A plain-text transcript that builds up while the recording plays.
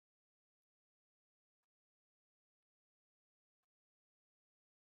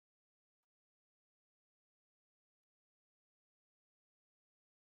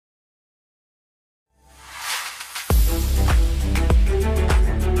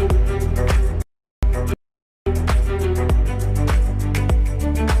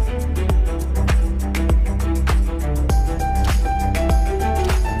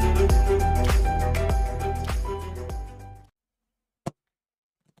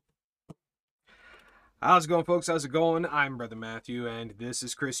How's it going, folks? How's it going? I'm Brother Matthew, and this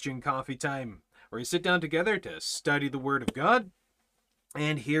is Christian Coffee Time, where we sit down together to study the Word of God.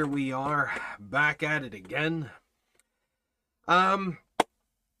 And here we are, back at it again.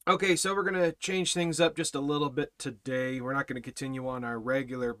 Okay, so we're going to change things up just a little bit today. We're not going to continue on our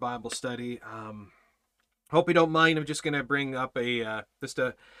regular Bible study. Hope you don't mind. I'm just going to bring up just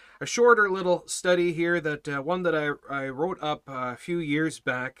a shorter little study here, that one that I wrote up a few years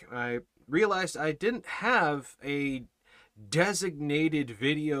back. I realized I didn't have a designated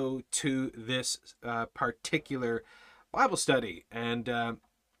video to this particular Bible study, and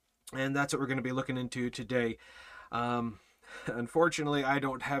that's what we're going to be looking into today. Unfortunately, I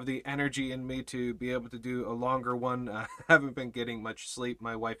don't have the energy in me to be able to do a longer one. I haven't been getting much sleep.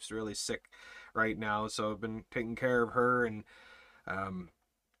 My wife's really sick right now, so I've been taking care of her, and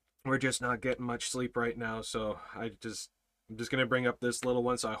we're just not getting much sleep right now. So I'm just going to bring up this little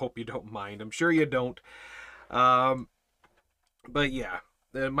one, so I hope you don't mind. I'm sure you don't. But yeah,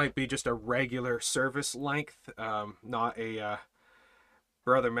 it might be just a regular service length, not a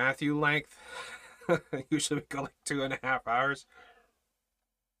Brother Matthew length. Usually we go like 2.5 hours.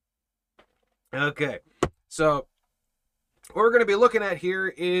 Okay, so what we're going to be looking at here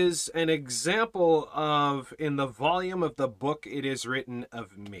is an example of, in the volume of the book it is written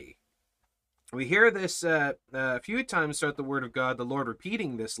of me. We hear this a few times throughout the Word of God, the Lord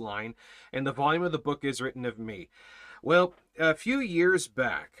repeating this line, in the volume of the book is written of me. Well, a few years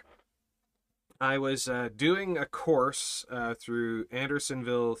back, I was doing a course through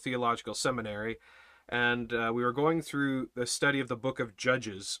Andersonville Theological Seminary, and we were going through the study of the book of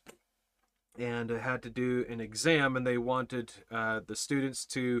Judges, and I had to do an exam, and they wanted the students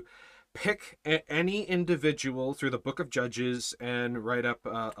to pick any individual through the book of Judges and write up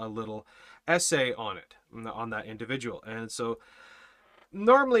a little essay on it, on that individual. And so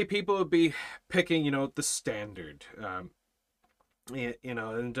normally people would be picking, the standard,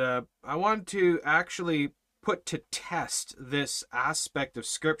 and I wanted to actually put to test this aspect of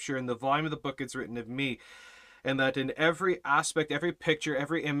Scripture in the volume of the book it's written of me, and that in every aspect, every picture,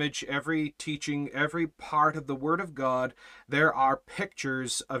 every image, every teaching, every part of the Word of God, there are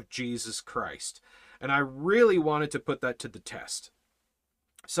pictures of Jesus Christ. And I really wanted to put that to the test.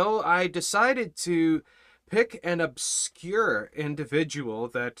 So I decided to pick an obscure individual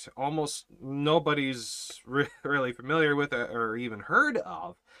that almost nobody's really familiar with or even heard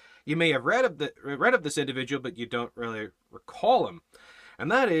of. You may have read of this individual, but you don't really recall him.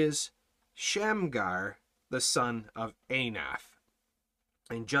 And that is Shamgar, the son of Anath,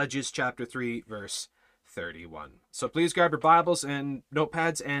 in Judges chapter 3, verse 31. So please grab your Bibles and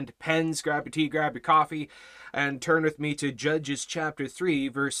notepads and pens, grab your tea, grab your coffee, and turn with me to Judges chapter 3,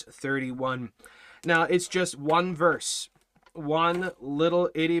 verse 31. Now, it's just one verse, one little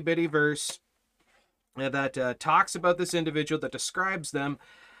itty-bitty verse that talks about this individual, that describes them.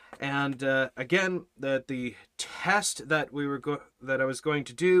 And again, the test that I was going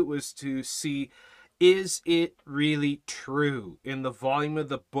to do was to see, is it really true? In the volume of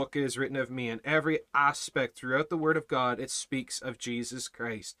the book is written of me, in every aspect throughout the Word of God, it speaks of Jesus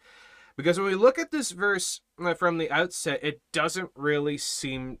Christ. Because when we look at this verse from the outset, it doesn't really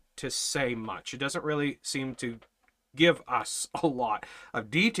seem to say much. It doesn't really seem to give us a lot of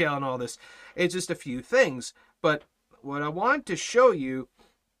detail in all this. It's just a few things. But what I want to show you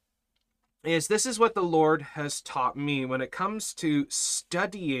is this is what the Lord has taught me when it comes to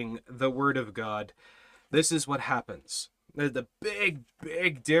studying the Word of God. This is what happens. The big,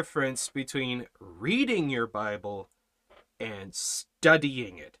 big difference between reading your Bible and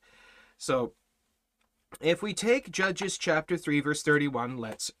studying it. So, if we take Judges chapter 3, verse 31,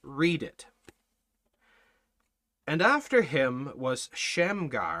 let's read it. And after him was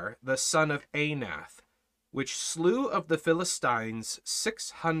Shamgar, the son of Anath, which slew of the Philistines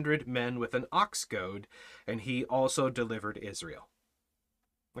 600 men with an ox goad, and he also delivered Israel.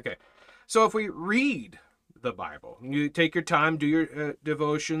 Okay, so if we read the Bible, you take your time, do your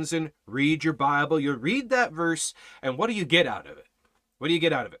devotions, and read your Bible, you read that verse, and what do you get out of it? What do you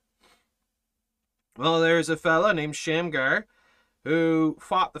get out of it? Well, there's a fella named Shamgar who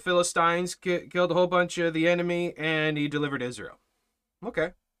fought the Philistines, killed a whole bunch of the enemy, and he delivered Israel.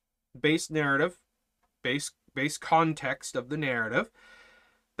 Okay, base narrative. Base context of the narrative.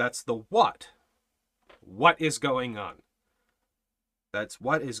 That's the what. What is going on? That's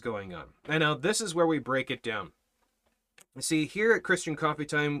what is going on. And now this is where we break it down. You see, here at Christian Coffee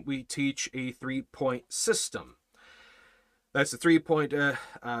Time, we teach a 3-point system. That's a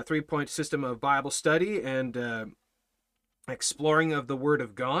three-point system of Bible study and exploring of the Word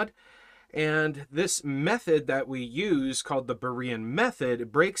of God. And this method that we use, called the Berean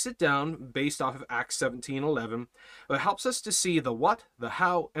method, breaks it down based off of Acts 17:11. It helps us to see the what, the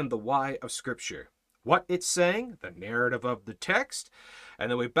how, and the why of Scripture. What it's saying, the narrative of the text,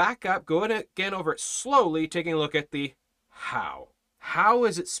 and then we back up, going again over it slowly, taking a look at the how. How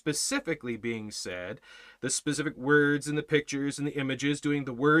is it specifically being said? The specific words and the pictures and the images, doing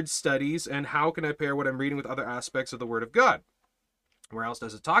the word studies, and how can I pair what I'm reading with other aspects of the Word of God? Where else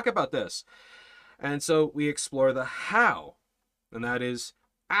does it talk about this? And so we explore the how, and that is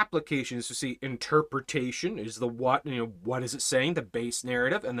applications. To see, interpretation is the what, what is it saying, the base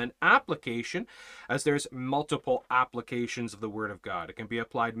narrative, and then application, as there's multiple applications of the Word of God. It can be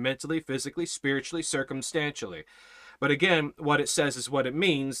applied mentally, physically, spiritually, circumstantially. But again, what it says is what it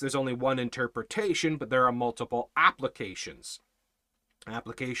means. There's only one interpretation, but there are multiple applications.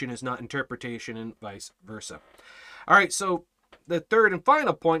 Application is not interpretation, and vice versa. All right, so the third and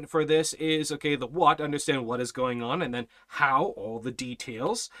final point for this is, okay, the what, understand what is going on, and then how, all the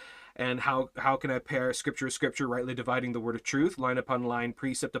details, and how can I pair scripture with scripture, rightly dividing the word of truth, line upon line,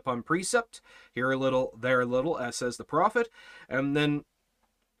 precept upon precept, here a little, there a little, as says the prophet. And then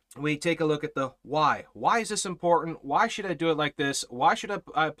we take a look at the why. Why is this important? Why should I do it like this? Why should I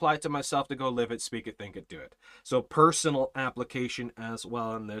apply it to myself to go live it, speak it, think it, do it? So personal application as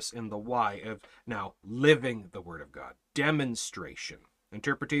well in this, in the why of now living the Word of God. Demonstration.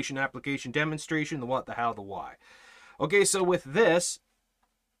 Interpretation, application, demonstration, the what, the how, the why. Okay, so with this,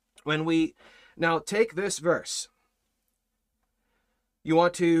 when we now take this verse, you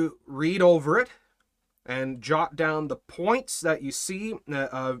want to read over it and jot down the points that you see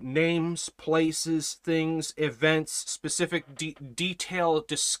of names, places, things, events, specific detailed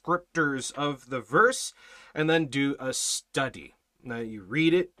descriptors of the verse, and then do a study. Now you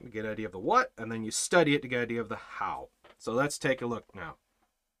read it, you get an idea of the what, and then you study it to get an idea of the how. So let's take a look now.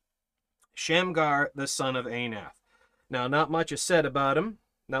 Shamgar, the son of Anath. Now, not much is said about him.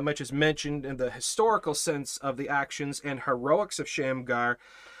 Not much is mentioned in the historical sense of the actions and heroics of Shamgar,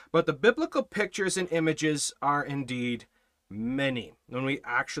 but the biblical pictures and images are indeed many. When we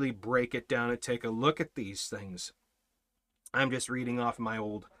actually break it down and take a look at these things, I'm just reading off my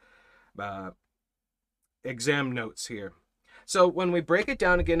old exam notes here. So when we break it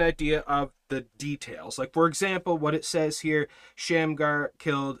down and get an idea of the details, like for example, what it says here, Shamgar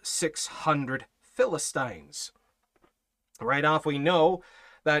killed 600 Philistines. Right off we know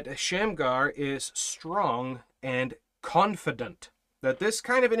that Shamgar is strong and confident. That this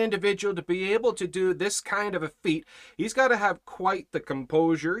kind of an individual, to be able to do this kind of a feat, he's got to have quite the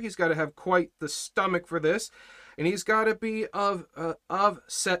composure, he's got to have quite the stomach for this, and he's got to be of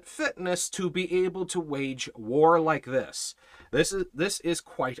set fitness to be able to wage war like this. This is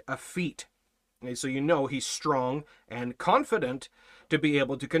quite a feat. Okay, so you know he's strong and confident to be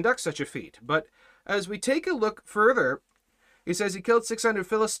able to conduct such a feat. But as we take a look further, he says he killed 600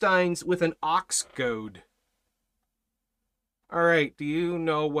 Philistines with an ox goad. All right, do you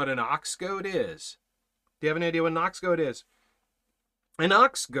know what an ox goad is? Do you have any idea what an ox goad is? An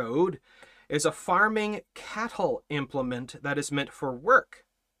ox goad is a farming cattle implement that is meant for work,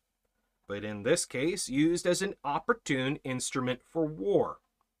 but in this case, used as an opportune instrument for war.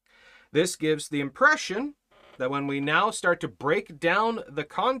 This gives the impression that when we now start to break down the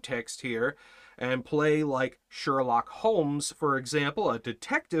context here, and play like Sherlock Holmes, for example, a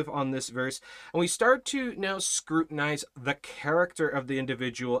detective on this verse, and we start to now scrutinize the character of the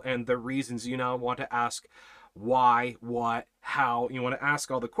individual and the reasons. You now want to ask why, what, how. You want to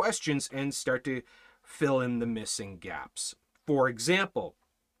ask all the questions and start to fill in the missing gaps. For example,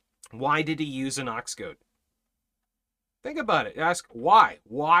 why did he use an ox goad? Think about it. Ask why.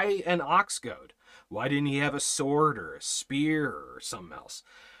 Why an ox goad? Why didn't he have a sword or a spear or something else?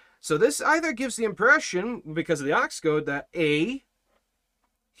 So this either gives the impression, because of the ox goad, that A,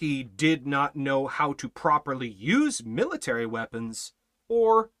 he did not know how to properly use military weapons,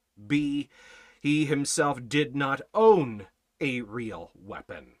 or B, he himself did not own a real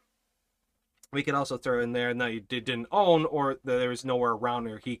weapon. We could also throw in there that he didn't own, or that there was nowhere around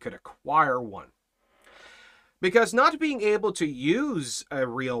where he could acquire one. Because not being able to use a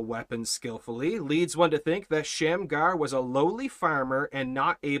real weapon skillfully leads one to think that Shamgar was a lowly farmer and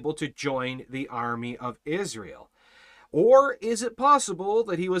not able to join the army of Israel. Or is it possible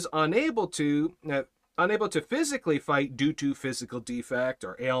that he was unable to physically fight due to physical defect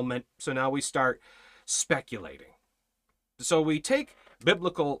or ailment? So now we start speculating. So we take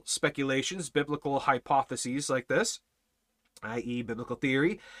biblical speculations, biblical hypotheses like this, i.e. biblical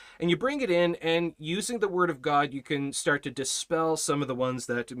theory, and you bring it in, and using the Word of God, you can start to dispel some of the ones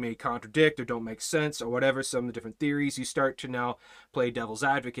that may contradict or don't make sense or whatever, some of the different theories. You start to now play devil's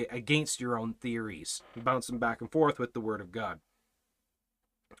advocate against your own theories, bouncing back and forth with the Word of God.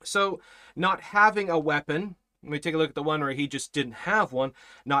 So, not having a weapon, let me take a look at the one where he just didn't have one.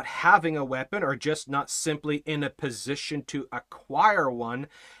 Not having a weapon, or just not simply in a position to acquire one,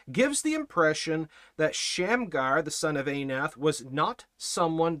 gives the impression that Shamgar, the son of Anath, was not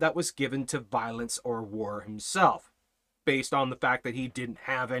someone that was given to violence or war himself, based on the fact that he didn't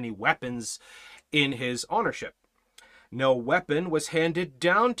have any weapons in his ownership. No weapon was handed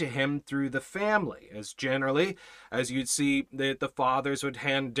down to him through the family, as generally, as you'd see that the fathers would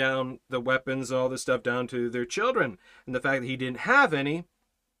hand down the weapons, all this stuff down to their children. And the fact that he didn't have any,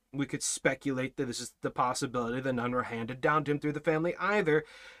 we could speculate that this is the possibility that none were handed down to him through the family either,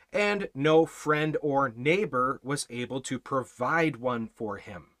 and no friend or neighbor was able to provide one for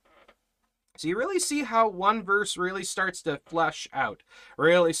him. So you really see how one verse really starts to flesh out,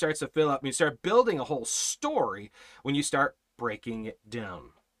 really starts to fill up, and you start building a whole story when you start breaking it down.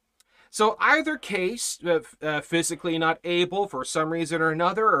 So either case, physically not able for some reason or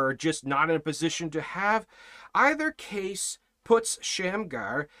another, or just not in a position to have, either case puts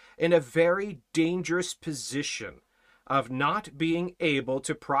Shamgar in a very dangerous position of not being able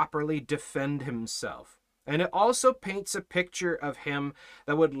to properly defend himself. And it also paints a picture of him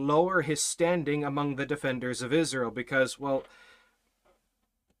that would lower his standing among the defenders of Israel, because, well,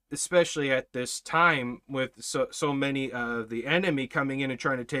 especially at this time with so many of the enemy coming in and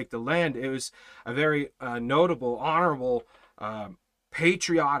trying to take the land, it was a very notable, honorable,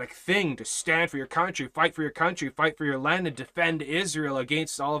 patriotic thing to stand for your country, fight for your land, and defend Israel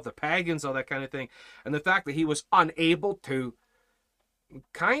against all of the pagans, all that kind of thing. And the fact that he was unable to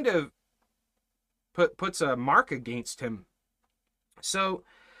kind of puts a mark against him. So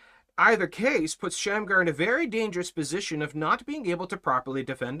either case puts Shamgar in a very dangerous position of not being able to properly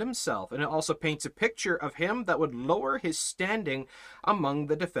defend himself, and it also paints a picture of him that would lower his standing among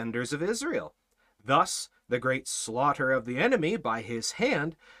the defenders of Israel. Thus, the great slaughter of the enemy by his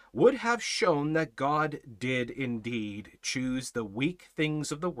hand would have shown that God did indeed choose the weak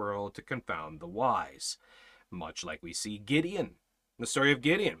things of the world to confound the wise, much like we see Gideon. The story of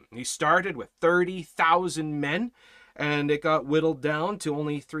Gideon. He started with 30,000 men, and it got whittled down to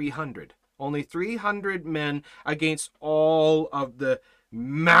only 300. Only 300 men against all of the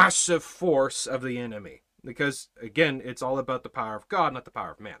massive force of the enemy. Because, again, it's all about the power of God, not the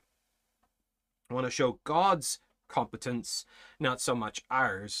power of man. I want to show God's competence, not so much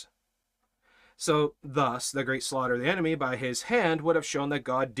ours. So, thus, the great slaughter of the enemy by his hand would have shown that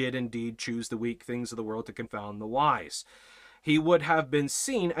God did indeed choose the weak things of the world to confound the wise. He would have been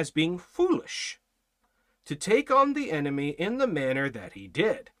seen as being foolish to take on the enemy in the manner that he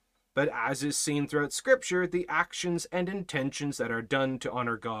did. But as is seen throughout Scripture, the actions and intentions that are done to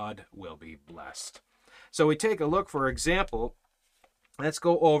honor God will be blessed. So we take a look, for example, let's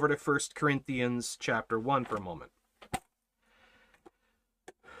go over to 1 Corinthians chapter 1 for a moment.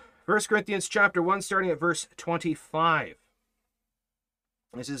 1 Corinthians chapter 1, starting at verse 25.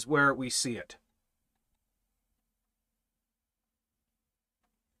 This is where we see it.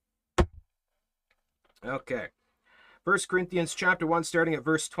 Okay. 1 Corinthians chapter 1, starting at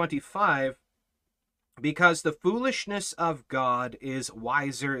verse 25. Because the foolishness of God is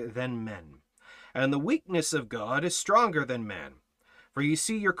wiser than men, and the weakness of God is stronger than man. For you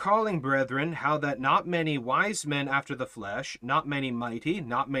see your calling, brethren, how that not many wise men after the flesh, not many mighty,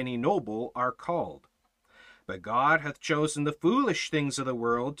 not many noble, are called. But God hath chosen the foolish things of the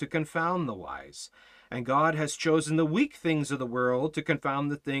world to confound the wise. And God has chosen the weak things of the world to confound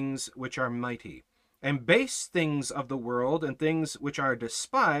the things which are mighty. And base things of the world and things which are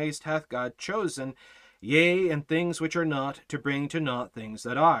despised hath God chosen, yea, and things which are not, to bring to naught things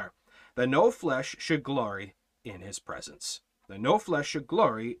that are, that no flesh should glory in his presence. That no flesh should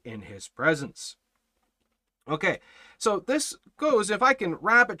glory in his presence. Okay, so this goes, if I can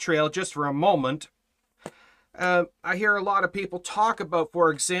rabbit trail just for a moment, I hear a lot of people talk about,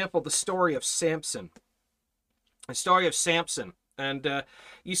 for example, the story of Samson. The story of Samson. And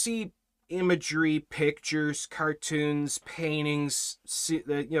you see imagery, pictures, cartoons, paintings,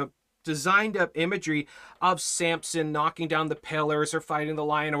 designed up imagery of Samson knocking down the pillars or fighting the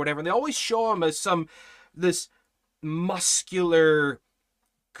lion or whatever. And they always show him as this muscular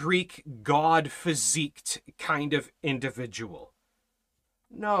Greek god physiqued kind of individual.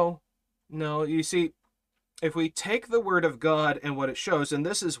 No, you see, if we take the word of God and what it shows, and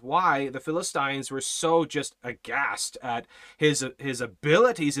this is why the Philistines were so just aghast at his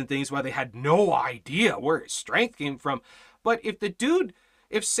abilities and things, why they had no idea where his strength came from. But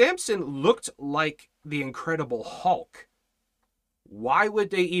if Samson looked like the Incredible Hulk, why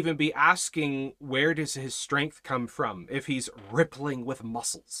would they even be asking where does his strength come from if he's rippling with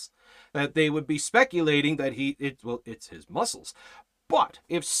muscles? That they would be speculating that it's his muscles. But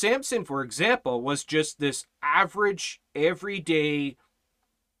if Samson, for example, was just this average, everyday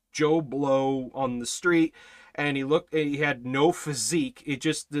Joe Blow on the street, and he had no physique, it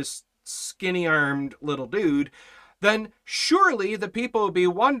just this skinny-armed little dude, then surely the people would be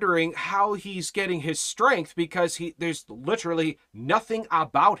wondering how he's getting his strength, because there's literally nothing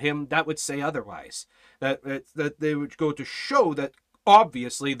about him that would say otherwise. That they would go to show that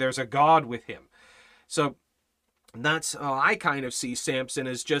obviously there's a God with him. So that's how I kind of see Samson,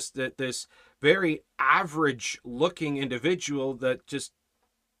 as just this very average-looking individual that just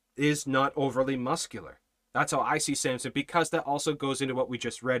is not overly muscular. That's how I see Samson, because that also goes into what we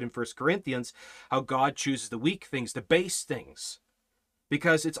just read in 1 Corinthians, how God chooses the weak things, the base things.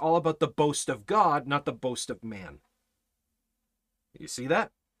 Because it's all about the boast of God, not the boast of man. You see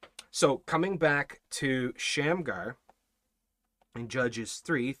that? So coming back to Shamgar in Judges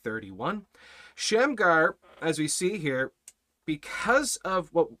 3:31, Shamgar, as we see here, because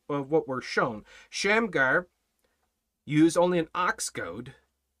of what we're shown, Shamgar used only an ox goad,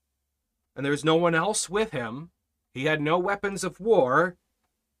 and there was no one else with him. He had no weapons of war.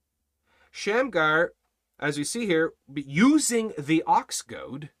 Shamgar, as we see here, using the ox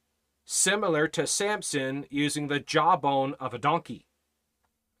goad, similar to Samson using the jawbone of a donkey.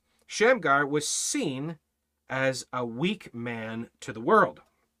 Shamgar was seen as a weak man to the world.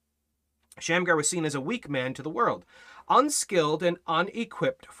 Shamgar was seen as a weak man to the world, unskilled and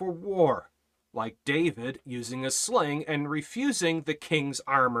unequipped for war, like David using a sling and refusing the king's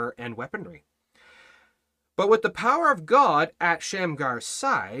armor and weaponry. But with the power of God at Shamgar's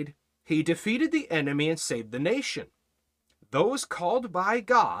side, he defeated the enemy and saved the nation. Those called by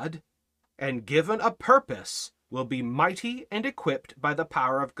God and given a purpose will be mighty and equipped by the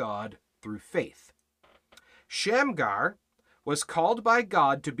power of God through faith. Shamgar was called by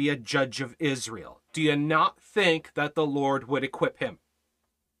God to be a judge of Israel. Do you not think that the Lord would equip him?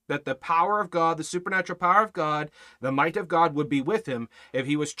 That the power of God, the supernatural power of God, the might of God would be with him if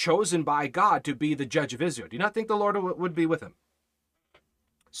he was chosen by God to be the judge of Israel. Do you not think the Lord would be with him?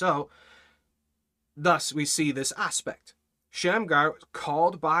 So, thus we see this aspect. Shamgar was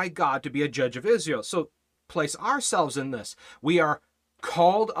called by God to be a judge of Israel. So, place ourselves in this. We are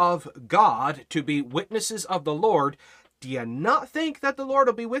called of God to be witnesses of the Lord. Do you not think that the Lord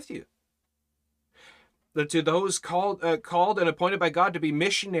will be with you? To those called and appointed by God to be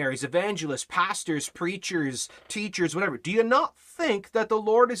missionaries, evangelists, pastors, preachers, teachers, whatever. Do you not think that the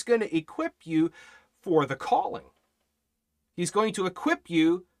Lord is going to equip you for the calling? He's going to equip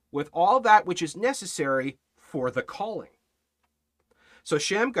you with all that which is necessary for the calling. So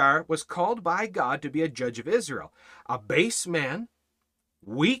Shamgar was called by God to be a judge of Israel, a base man,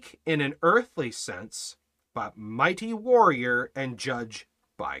 weak in an earthly sense, but mighty warrior and judge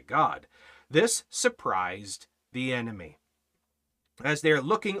by God. This surprised the enemy, as they are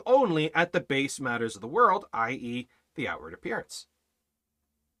looking only at the base matters of the world, i.e., the outward appearance.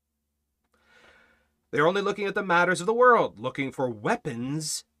 They're only looking at the matters of the world, looking for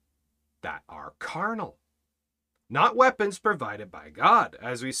weapons that are carnal, not weapons provided by God,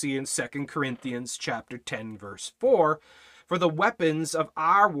 as we see in 2 Corinthians chapter 10, verse 4, for the weapons of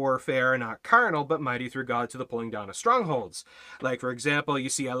our warfare are not carnal, but mighty through God to the pulling down of strongholds. Like, for example, you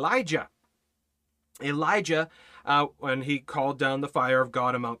see Elijah, when he called down the fire of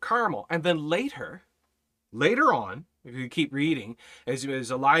God on Mount Carmel. And then later on, if you keep reading, as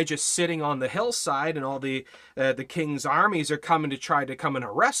Elijah sitting on the hillside and all the king's armies are coming to try to come and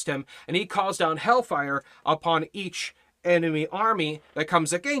arrest him, and he calls down hellfire upon each enemy army that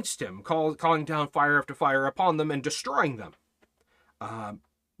comes against him, calling down fire after fire upon them and destroying them.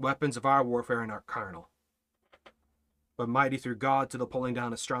 Weapons of our warfare are not carnal, but mighty through God to the pulling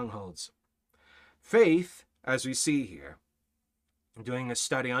down of strongholds. Faith, as we see here, doing a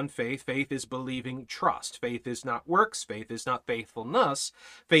study on faith, faith is believing trust. Faith is not works. Faith is not faithfulness.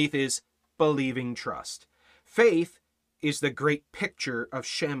 Faith is believing trust. Faith is the great picture of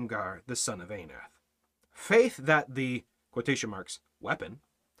Shamgar, the son of Anath. Faith that the, quotation marks, weapon,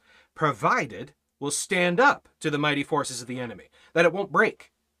 provided will stand up to the mighty forces of the enemy, that it won't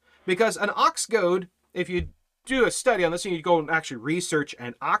break. Because an ox goad, if you do a study on this and you go and actually research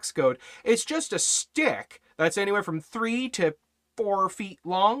an ox goad, it's just a stick that's anywhere from 3 to 4 feet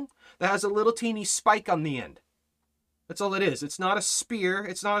long that has a little teeny spike on the end. That's all it is. It's not a spear.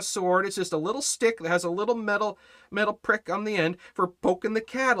 It's not a sword. It's just a little stick that has a little metal prick on the end for poking the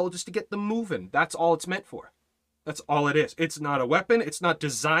cattle just to get them moving. That's all it's meant for. That's all it is. It's not a weapon. It's not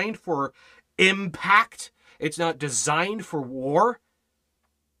designed for impact. It's not designed for war.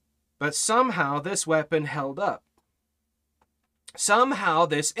 But somehow this weapon held up. Somehow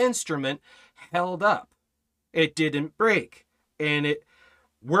this instrument held up. It didn't break. And it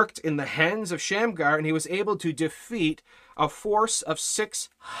worked in the hands of Shamgar, and he was able to defeat a force of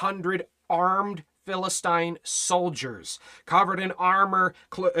 600 armed Philistine soldiers, covered in armor,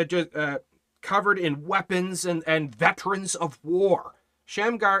 covered in weapons, and veterans of war.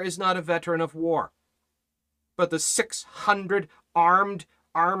 Shamgar is not a veteran of war. But the 600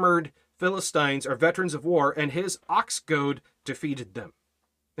 armored Philistines are veterans of war, and his ox goad defeated them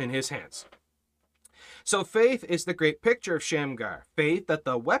in his hands. So faith is the great picture of Shamgar. Faith that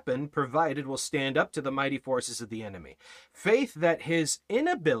the weapon provided will stand up to the mighty forces of the enemy. Faith that his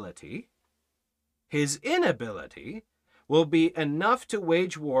inability will be enough to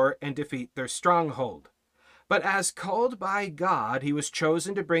wage war and defeat their stronghold. But as called by God, he was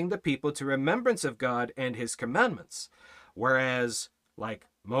chosen to bring the people to remembrance of God and his commandments. Whereas, like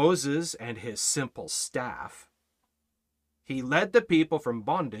Moses and his simple staff, he led the people from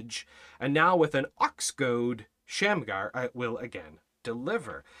bondage, and now with an ox goad, Shamgar will again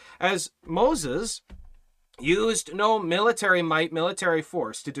deliver. As Moses used no military might, military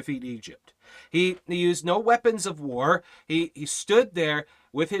force to defeat Egypt. He used no weapons of war. He stood there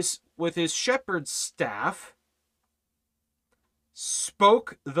with his shepherd's staff,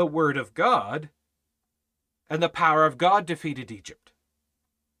 spoke the word of God, and the power of God defeated Egypt.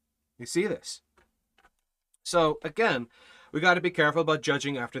 You see this? So again, we got to be careful about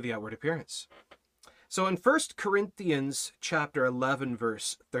judging after the outward appearance. So in 1 Corinthians chapter 11,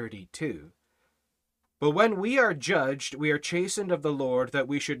 verse 32, but when we are judged, we are chastened of the Lord, that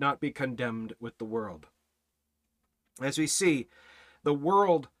we should not be condemned with the world. As we see, the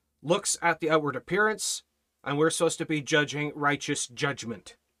world looks at the outward appearance, and we're supposed to be judging righteous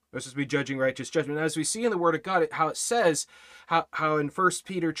judgment. We're supposed to be judging righteous judgment. As we see in the Word of God, how it says, how in 1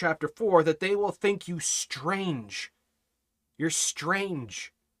 Peter chapter 4, that they will think you strange. You're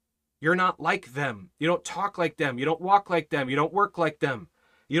strange. You're not like them. You don't talk like them. You don't walk like them. You don't work like them.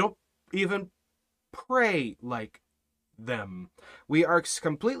 You don't even pray like them. We are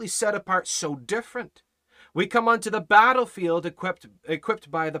completely set apart, so different. We come onto the battlefield equipped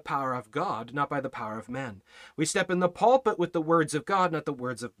by the power of God, not by the power of men. We step in the pulpit with the words of God, not the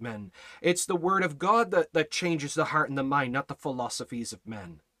words of men. It's the word of God that changes the heart and the mind, not the philosophies of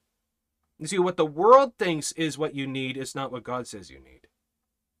men. You see, what the world thinks is what you need is not what God says you need.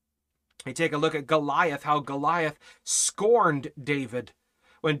 You take a look at Goliath, how Goliath scorned David.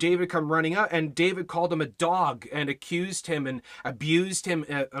 When David come running out, and David called him a dog and accused him and abused him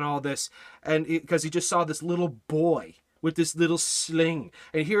and all this, and because he just saw this little boy with this little sling.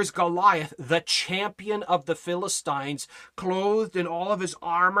 And here's Goliath, the champion of the Philistines, clothed in all of his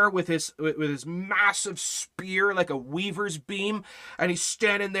armor with his massive spear like a weaver's beam, and he's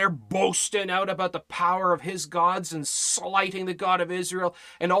standing there boasting out about the power of his gods and slighting the God of Israel,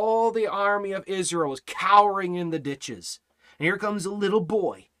 and all the army of Israel is cowering in the ditches. And here comes a little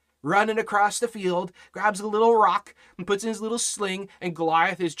boy running across the field, grabs a little rock and puts in his little sling, and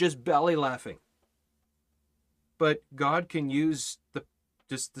Goliath is just belly laughing. But God can use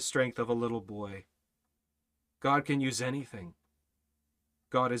just the strength of a little boy. God can use anything.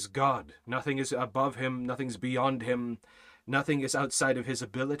 God is God. Nothing is above him. Nothing's beyond him. Nothing is outside of his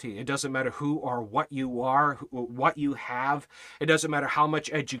ability. It doesn't matter who or what you are, what you have. It doesn't matter how much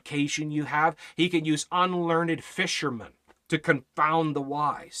education you have. He can use unlearned fishermen to confound the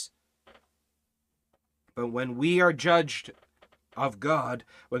wise. But when we are judged of God,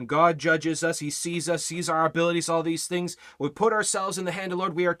 when God judges us, he sees us, sees our abilities, all these things, we put ourselves in the hand of the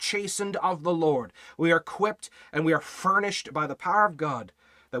Lord. We are chastened of the Lord. We are equipped and we are furnished by the power of God,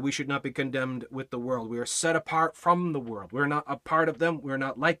 that we should not be condemned with the world. We are set apart from the world. We're not a part of them. We're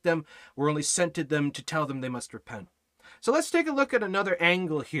not like them. We're only sent to them to tell them they must repent. So let's take a look at another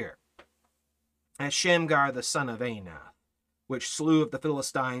angle here. As Shamgar, the son of Anath, which slew of the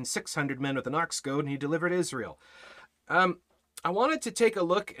Philistines 600 men with an ox goad, and he delivered Israel. I wanted to take a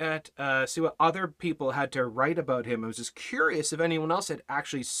look at, see what other people had to write about him. I was just curious if anyone else had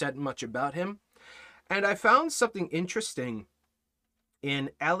actually said much about him. And I found something interesting in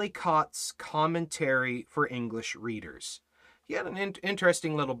Ellicott's commentary for English readers. He had an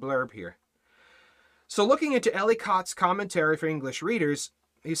interesting little blurb here. So looking into Ellicott's commentary for English readers,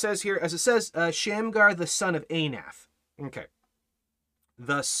 he says here, as it says, Shamgar, the son of Anath. Okay.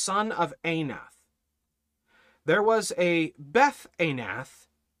 The son of Anath. There was a Beth Anath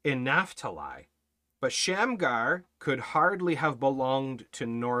in Naphtali, but Shamgar could hardly have belonged to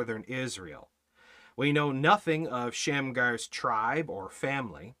northern Israel. We know nothing of Shamgar's tribe or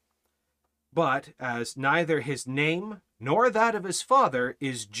family, but as neither his name nor that of his father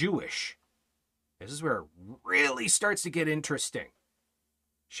is Jewish. This is where it really starts to get interesting.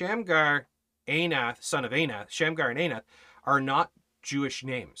 Shamgar, Anath, son of Anath, Shamgar and Anath are not Jewish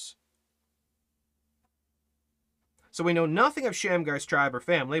names. So we know nothing of Shamgar's tribe or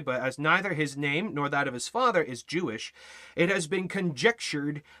family, but as neither his name nor that of his father is Jewish, it has been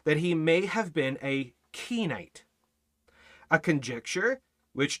conjectured that he may have been a Kenite. A conjecture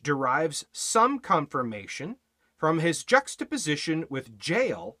which derives some confirmation from his juxtaposition with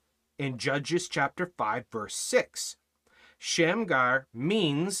Jael in Judges chapter 5, verse 6. Shamgar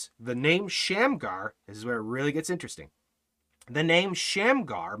means, the name Shamgar, this is where it really gets interesting. The name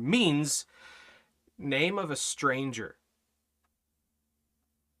Shamgar means name of a stranger,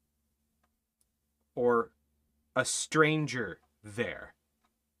 or a stranger there.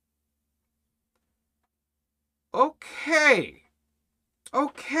 Okay,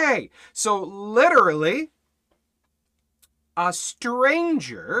 so literally, a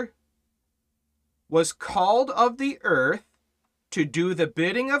stranger was called of the earth to do the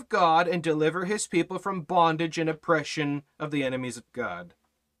bidding of God and deliver his people from bondage and oppression of the enemies of God.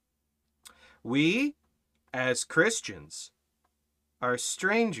 We, as Christians, are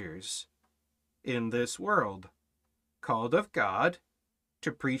strangers in this world, called of God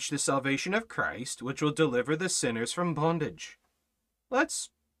to preach the salvation of Christ, which will deliver the sinners from bondage. Let's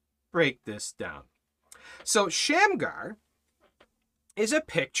break this down. So Shamgar is a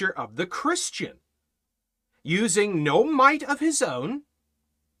picture of the Christian, using no might of his own,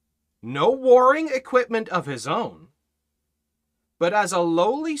 no warring equipment of his own, but as a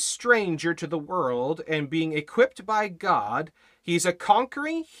lowly stranger to the world and being equipped by God, he's a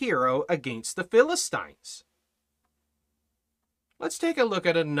conquering hero against the Philistines. Let's take a look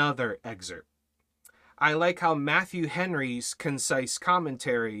at another excerpt. I like how Matthew Henry's concise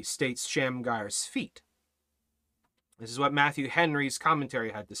commentary states Shamgar's feat. This is what Matthew Henry's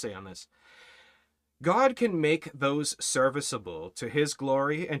commentary had to say on this. God can make those serviceable to his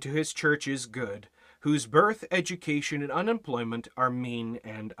glory and to his church's good, whose birth, education, and unemployment are mean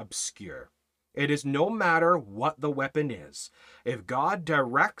and obscure. It is no matter what the weapon is. If God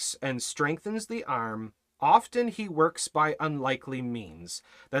directs and strengthens the arm, often he works by unlikely means,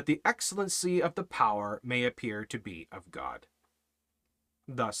 that the excellency of the power may appear to be of God.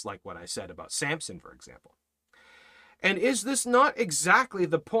 Thus, like what I said about Samson, for example. And is this not exactly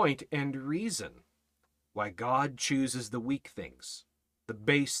the point and reason why God chooses the weak things, the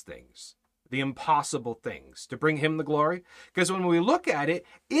base things, the impossible things to bring him the glory? Because when we look at it,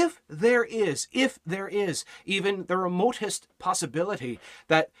 if there is even the remotest possibility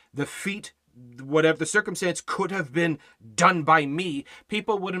that the feat, whatever the circumstance, could have been done by me,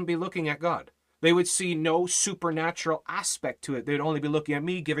 people wouldn't be looking at God. They would see no supernatural aspect to it. They'd only be looking at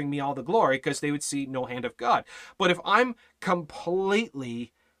me, giving me all the glory, because they would see no hand of God. But if I'm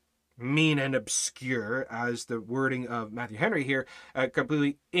completely mean and obscure, as the wording of Matthew Henry here,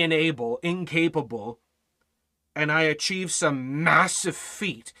 completely incapable, and I achieve some massive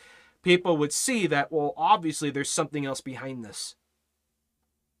feat, people would see that, well, obviously there's something else behind this.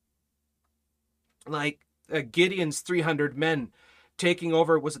 Like Gideon's 300 men taking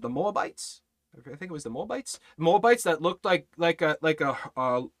over, was it the Moabites? I think it was the Moabites. Moabites that looked like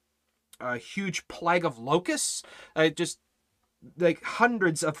a huge plague of locusts, just like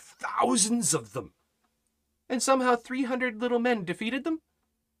hundreds of thousands of them. And somehow 300 little men defeated them?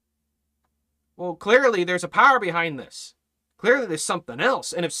 Well, clearly there's a power behind this. Clearly there's something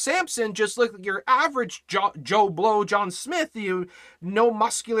else. And if Samson just looked like your average Joe Blow, John Smith, no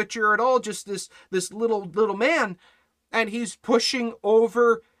musculature at all, just this little man, and he's pushing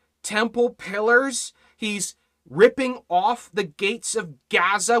over temple pillars, he's ripping off the gates of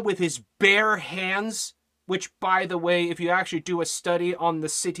Gaza with his bare hands, which, by the way, if you actually do a study on the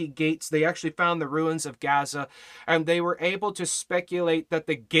city gates, they actually found the ruins of Gaza, and they were able to speculate that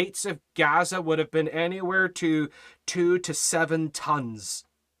the gates of Gaza would have been anywhere to 2 to 7 tons.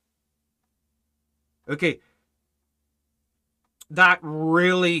 Okay, that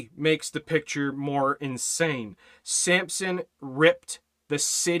really makes the picture more insane. Samson ripped the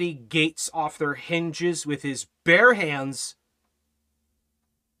city gates off their hinges with his bare hands,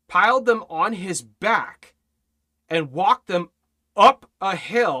 piled them on his back, and walked them up a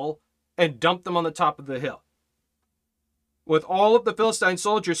hill and dumped them on the top of the hill, with all of the Philistine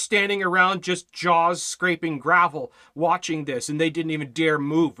soldiers standing around, just jaws scraping gravel, watching this, and they didn't even dare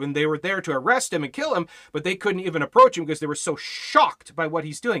move. And they were there to arrest him and kill him, but they couldn't even approach him because they were so shocked by what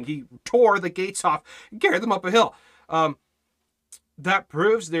he's doing. He tore the gates off and carried them up a hill. that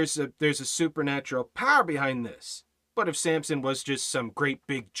proves there's a supernatural power behind this. But if Samson was just some great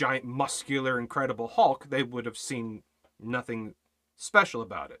big giant muscular incredible Hulk, they would have seen nothing special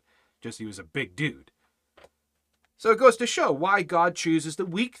about it. Just he was a big dude. So it goes to show why God chooses the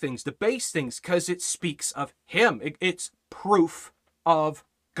weak things, the base things, because it speaks of him. It's proof of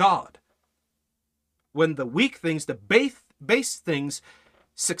God. When the weak things, the base things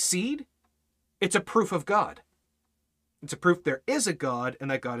succeed, it's a proof of God. It's a proof there is a God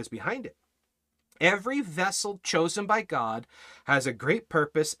and that God is behind it. Every vessel chosen by God has a great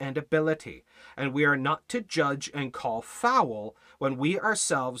purpose and ability, and we are not to judge and call foul when we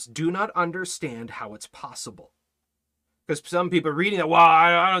ourselves do not understand how it's possible. Because some people are reading that, well,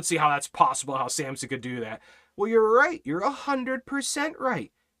 I don't see how that's possible, how Samson could do that. Well, you're right. You're 100%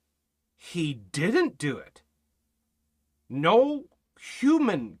 right. He didn't do it. No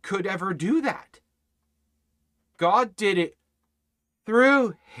human could ever do that. God did it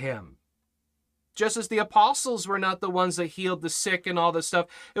through him. Just as the apostles were not the ones that healed the sick and all this stuff,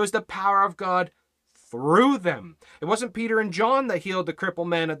 it was the power of God through them. It wasn't Peter and John that healed the crippled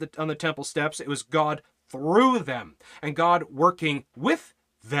man on the temple steps. It was God through them, and God working with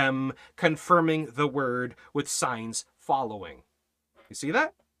them, confirming the word with signs following. You see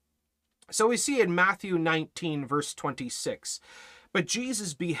that? So we see in Matthew 19, verse 26, "But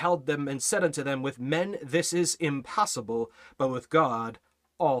Jesus beheld them and said unto them, With men this is impossible, but with God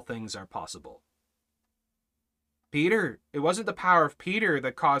all things are possible." Peter, it wasn't the power of Peter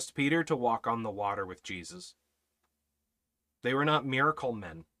that caused Peter to walk on the water with Jesus. They were not miracle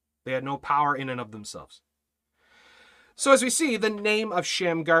men. They had no power in and of themselves. So as we see, the name of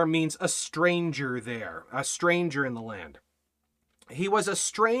Shamgar means a stranger there, a stranger in the land. He was a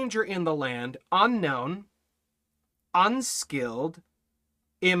stranger in the land, unknown, unskilled,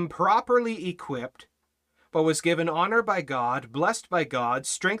 improperly equipped, but was given honor by God, blessed by God,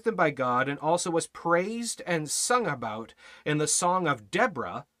 strengthened by God, and also was praised and sung about in the Song of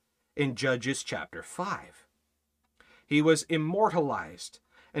Deborah in Judges chapter 5. He was immortalized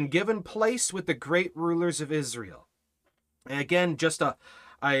and given place with the great rulers of Israel. And again, just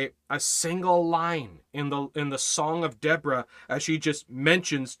a single line in the Song of Deborah, as she just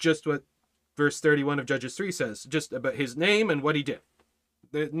mentions just what verse 31 of Judges 3 says, just about his name and what he did.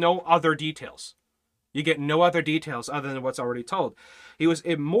 There's no other details. You get no other details other than what's already told. He was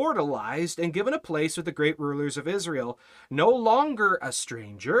immortalized and given a place with the great rulers of Israel, no longer a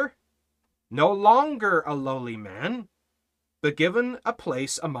stranger, no longer a lowly man, but given a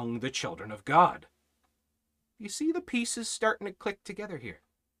place among the children of God. You see the pieces starting to click together here.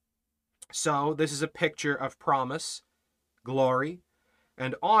 So this is a picture of promise, glory,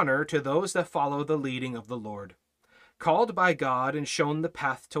 and honor to those that follow the leading of the Lord, called by God and shown the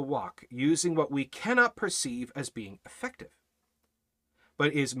path to walk, using what we cannot perceive as being effective,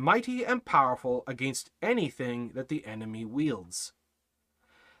 but is mighty and powerful against anything that the enemy wields.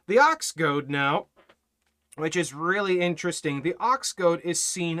 The ox goad now, which is really interesting, the ox goad is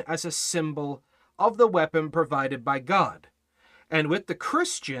seen as a symbol of the weapon provided by God. And with the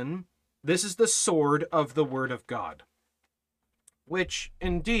Christian, this is the sword of the Word of God, which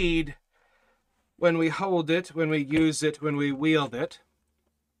indeed, when we hold it, when we use it, when we wield it,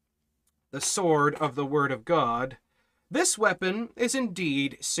 the sword of the Word of God, this weapon is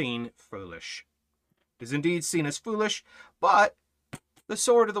indeed seen foolish. It is indeed seen as foolish, but the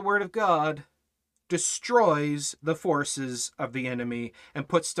sword of the Word of God destroys the forces of the enemy and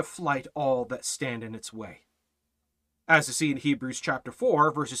puts to flight all that stand in its way. As we see in Hebrews chapter 4,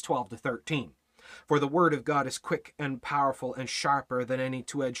 verses 12 to 13. "For the word of God is quick and powerful and sharper than any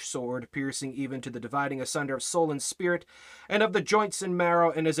two-edged sword, piercing even to the dividing asunder of soul and spirit, and of the joints and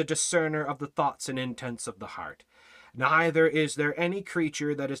marrow, and is a discerner of the thoughts and intents of the heart. Neither is there any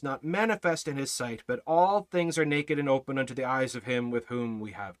creature that is not manifest in his sight, but all things are naked and open unto the eyes of him with whom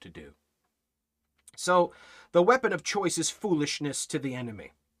we have to do." So, the weapon of choice is foolishness to the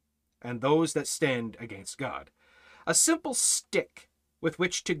enemy and those that stand against God. A simple stick with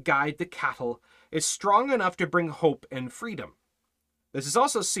which to guide the cattle is strong enough to bring hope and freedom. This is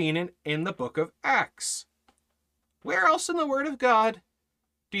also seen in the book of Acts. Where else in the Word of God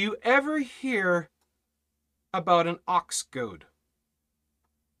do you ever hear about an ox goad?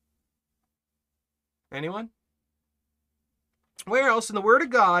 Anyone? Where else in the Word of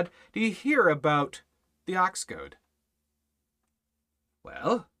God do you hear about the ox goad?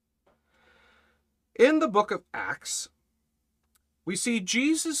 Well, in the book of Acts, we see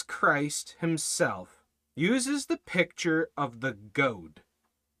Jesus Christ himself uses the picture of the goad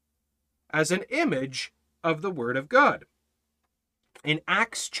as an image of the Word of God. In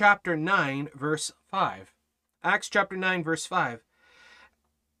Acts chapter 9, verse 5, Acts chapter 9, verse 5,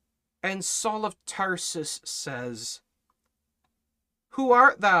 And Saul of Tarsus says, Who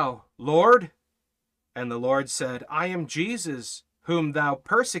art thou, Lord? And the Lord said, I am Jesus, whom thou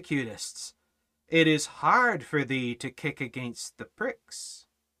persecutest. It is hard for thee to kick against the pricks.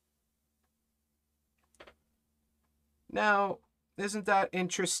 Now, isn't that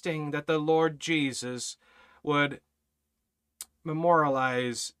interesting that the Lord Jesus would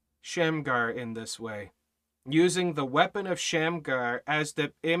memorialize Shamgar in this way, using the weapon of Shamgar as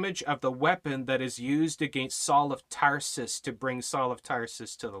the image of the weapon that is used against Saul of Tarsus to bring Saul of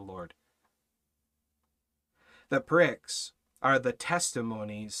Tarsus to the Lord? The pricks are the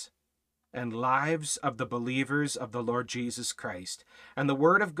testimonies and lives of the believers of the Lord Jesus Christ, and the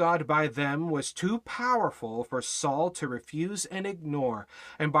word of God by them was too powerful for Saul to refuse and ignore,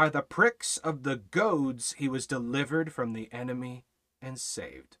 and by the pricks of the goads he was delivered from the enemy and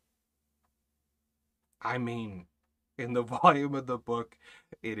saved. I mean, in the volume of the book,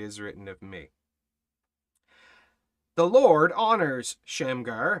 it is written of me. The Lord honors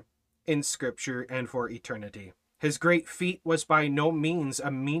Shamgar in Scripture and for eternity. His great feat was by no means a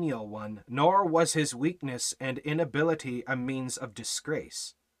menial one, nor was his weakness and inability a means of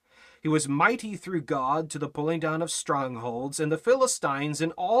disgrace. He was mighty through God to the pulling down of strongholds, and the Philistines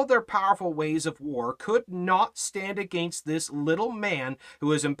in all their powerful ways of war could not stand against this little man who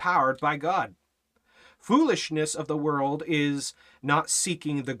was empowered by God. Foolishness of the world is not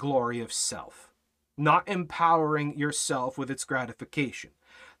seeking the glory of self, not empowering yourself with its gratification.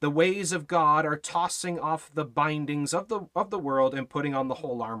 The ways of God are tossing off the bindings of the world and putting on the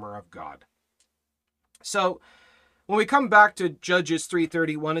whole armor of God. So, when we come back to Judges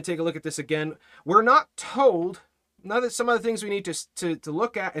 3:31 and take a look at this again, we're not told, now that some of the things we need to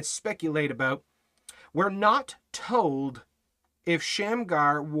look at and speculate about, we're not told if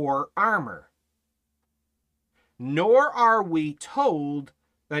Shamgar wore armor. Nor are we told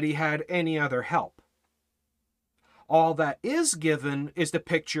that he had any other help. All that is given is the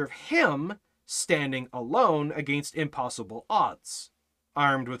picture of him standing alone against impossible odds,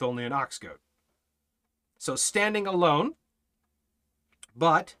 armed with only an ox goad. So standing alone,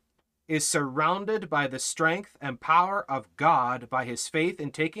 but is surrounded by the strength and power of God by his faith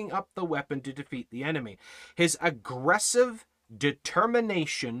in taking up the weapon to defeat the enemy. His aggressive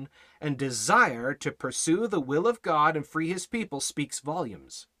determination and desire to pursue the will of God and free his people speaks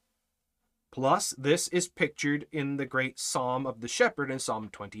volumes. Plus, this is pictured in the great Psalm of the Shepherd in Psalm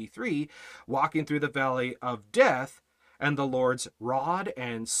 23, walking through the valley of death, and the Lord's rod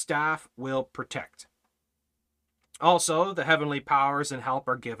and staff will protect. Also, the heavenly powers and help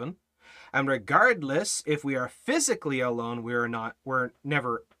are given, and regardless if we are physically alone, we're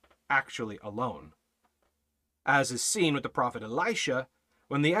never actually alone. As is seen with the prophet Elisha,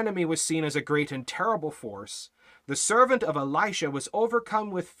 when the enemy was seen as a great and terrible force, the servant of Elisha was overcome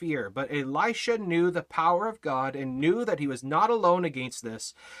with fear, but Elisha knew the power of God and knew that he was not alone against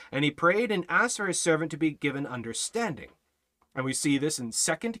this, and he prayed and asked for his servant to be given understanding. And we see this in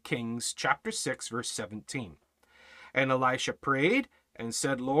 2 Kings chapter 6, verse 17. And Elisha prayed and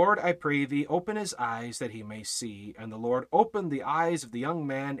said, Lord, I pray thee, open his eyes that he may see. And the Lord opened the eyes of the young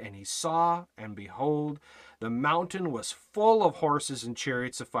man, and he saw, and behold, the mountain was full of horses and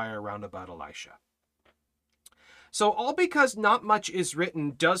chariots of fire round about Elisha. So all because not much is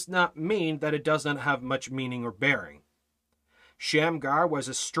written does not mean that it does not have much meaning or bearing. Shamgar was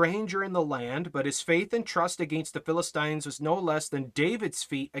a stranger in the land, but his faith and trust against the Philistines was no less than David's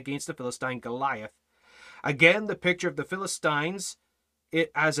feat against the Philistine Goliath. Again, the picture of the Philistines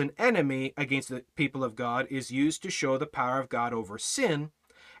as an enemy against the people of God is used to show the power of God over sin,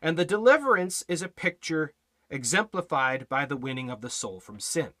 and the deliverance is a picture exemplified by the winning of the soul from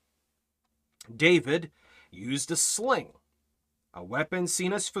sin. David used a sling, a weapon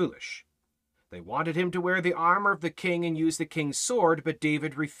seen as foolish. They wanted him to wear the armor of the king and use the king's sword, but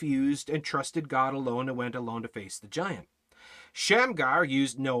David refused and trusted God alone and went alone to face the giant. Shamgar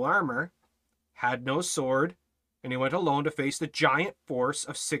used no armor, had no sword, and he went alone to face the giant force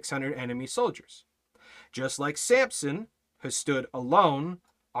of 600 enemy soldiers. Just like Samson, who stood alone,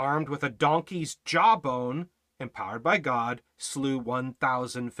 armed with a donkey's jawbone, empowered by God, slew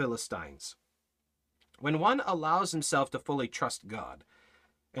 1,000 Philistines. When one allows himself to fully trust God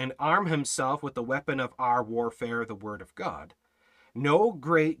and arm himself with the weapon of our warfare, the Word of God, no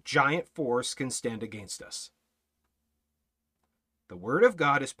great giant force can stand against us. The Word of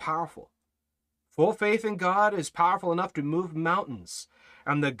God is powerful. Full faith in God is powerful enough to move mountains,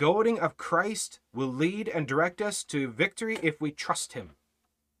 and the goading of Christ will lead and direct us to victory if we trust him.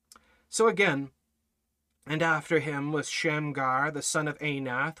 So again, And after him was Shamgar, the son of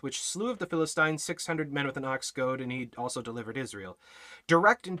Anath, which slew of the Philistines 600 men with an ox goad, and he also delivered Israel.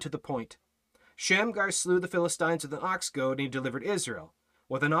 Direct and to the point. Shamgar slew the Philistines with an ox goad, and he delivered Israel.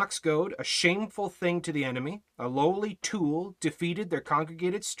 With an ox goad, a shameful thing to the enemy, a lowly tool, defeated their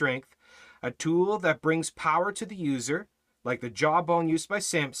congregated strength, a tool that brings power to the user, like the jawbone used by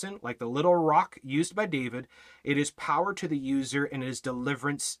Samson, like the little rock used by David. It is power to the user, and it is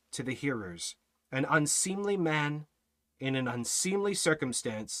deliverance to the hearers. An unseemly man in an unseemly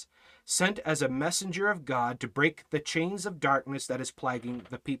circumstance, sent as a messenger of God to break the chains of darkness that is plaguing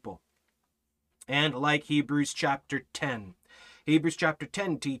the people. And like Hebrews chapter 10, Hebrews chapter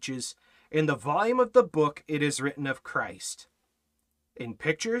 10 teaches, in the volume of the book it is written of Christ. In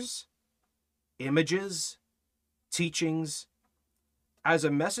pictures, images, teachings, as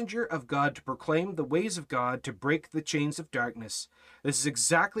a messenger of God to proclaim the ways of God, to break the chains of darkness. This is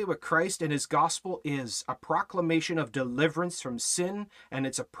exactly what Christ and his gospel is, a proclamation of deliverance from sin and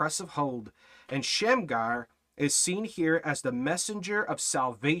its oppressive hold. And Shamgar is seen here as the messenger of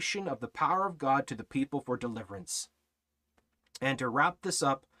salvation, of the power of God to the people for deliverance. And to wrap this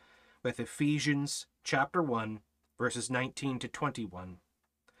up with Ephesians chapter 1, verses 19 to 21.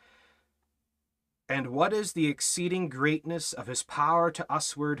 And what is the exceeding greatness of his power to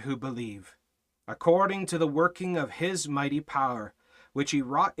usward who believe, according to the working of his mighty power, which he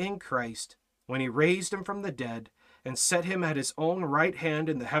wrought in Christ, when he raised him from the dead, and set him at his own right hand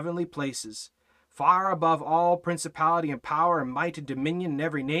in the heavenly places, far above all principality and power and might and dominion and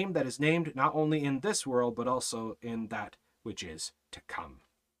every name that is named, not only in this world, but also in that which is to come.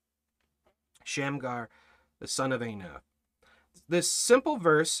 Shamgar, the son of Anath. This simple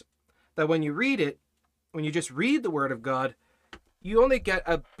verse that when you read it, when you just read the word of God, you only get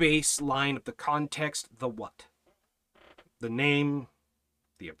a baseline of the context, the what. The name,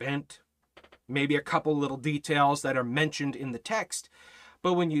 the event, maybe a couple little details that are mentioned in the text.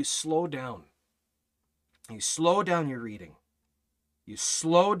 But when you slow down your reading, you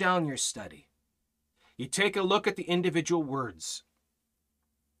slow down your study, you take a look at the individual words,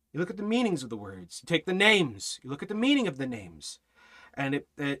 you look at the meanings of the words, you take the names, you look at the meaning of the names, and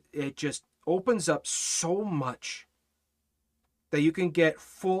it just opens up so much that you can get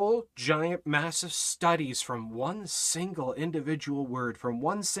full, giant, massive studies from one single individual word, from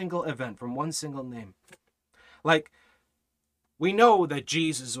one single event, from one single name. Like, we know that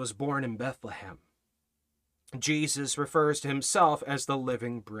Jesus was born in Bethlehem. Jesus refers to himself as the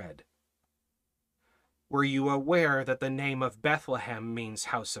living bread. Were you aware that the name of Bethlehem means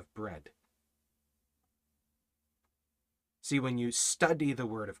house of bread? See, when you study the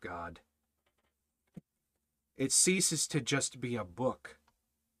Word of God, it ceases to just be a book,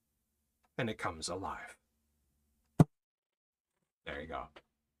 and it comes alive. There you go.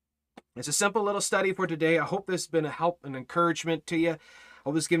 It's a simple little study for today. I hope this has been a help and encouragement to you. I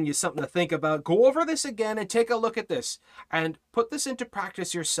hope this has given you something to think about. Go over this again and take a look at this, and put this into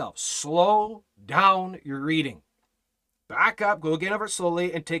practice yourself. Slow down your reading. Back up, go again over it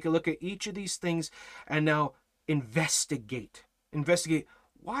slowly, and take a look at each of these things, and now investigate. Investigate.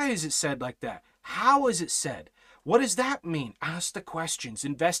 Why is it said like that? How is it said? What does that mean? Ask the questions.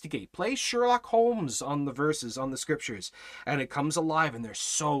 Investigate. Play Sherlock Holmes on the verses, on the scriptures. And it comes alive, and there's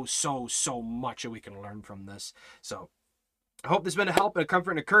so much that we can learn from this. So, I hope this has been a help and a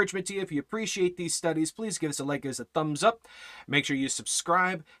comfort and encouragement to you. If you appreciate these studies, please give us a like, give us a thumbs up. Make sure you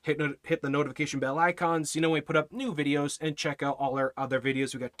subscribe, hit the notification bell icons, when we put up new videos, and check out all our other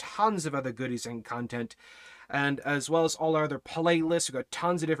videos. We've got tons of other goodies and content. And as well as all our other playlists. We've got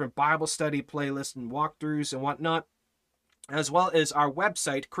tons of different Bible study playlists and walkthroughs and whatnot. As well as our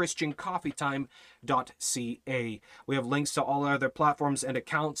website, christiancoffeetime.ca. We have links to all our other platforms and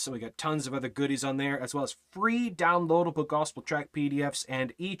accounts, and we got tons of other goodies on there, as well as free downloadable gospel track PDFs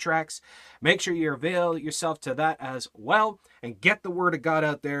and e-tracks. Make sure you avail yourself to that as well, and get the word of God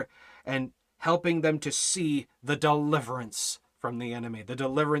out there, and helping them to see the deliverance from the enemy, the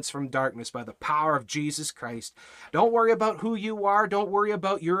deliverance from darkness by the power of Jesus Christ. Don't worry about who you are. Don't worry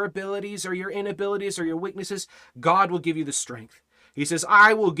about your abilities or your inabilities or your weaknesses. God will give you the strength. He says,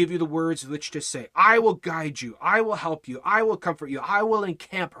 I will give you the words which to say. I will guide you. I will help you. I will comfort you. I will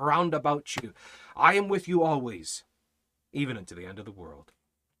encamp round about you. I am with you always, even unto the end of the world.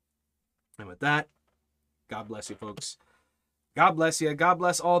 And with that, God bless you, folks. God bless you. God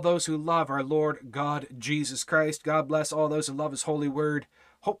bless all those who love our Lord God Jesus Christ. God bless all those who love his holy word.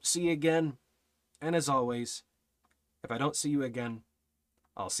 Hope to see you again. And as always, if I don't see you again,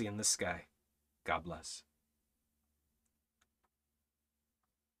 I'll see you in the sky. God bless.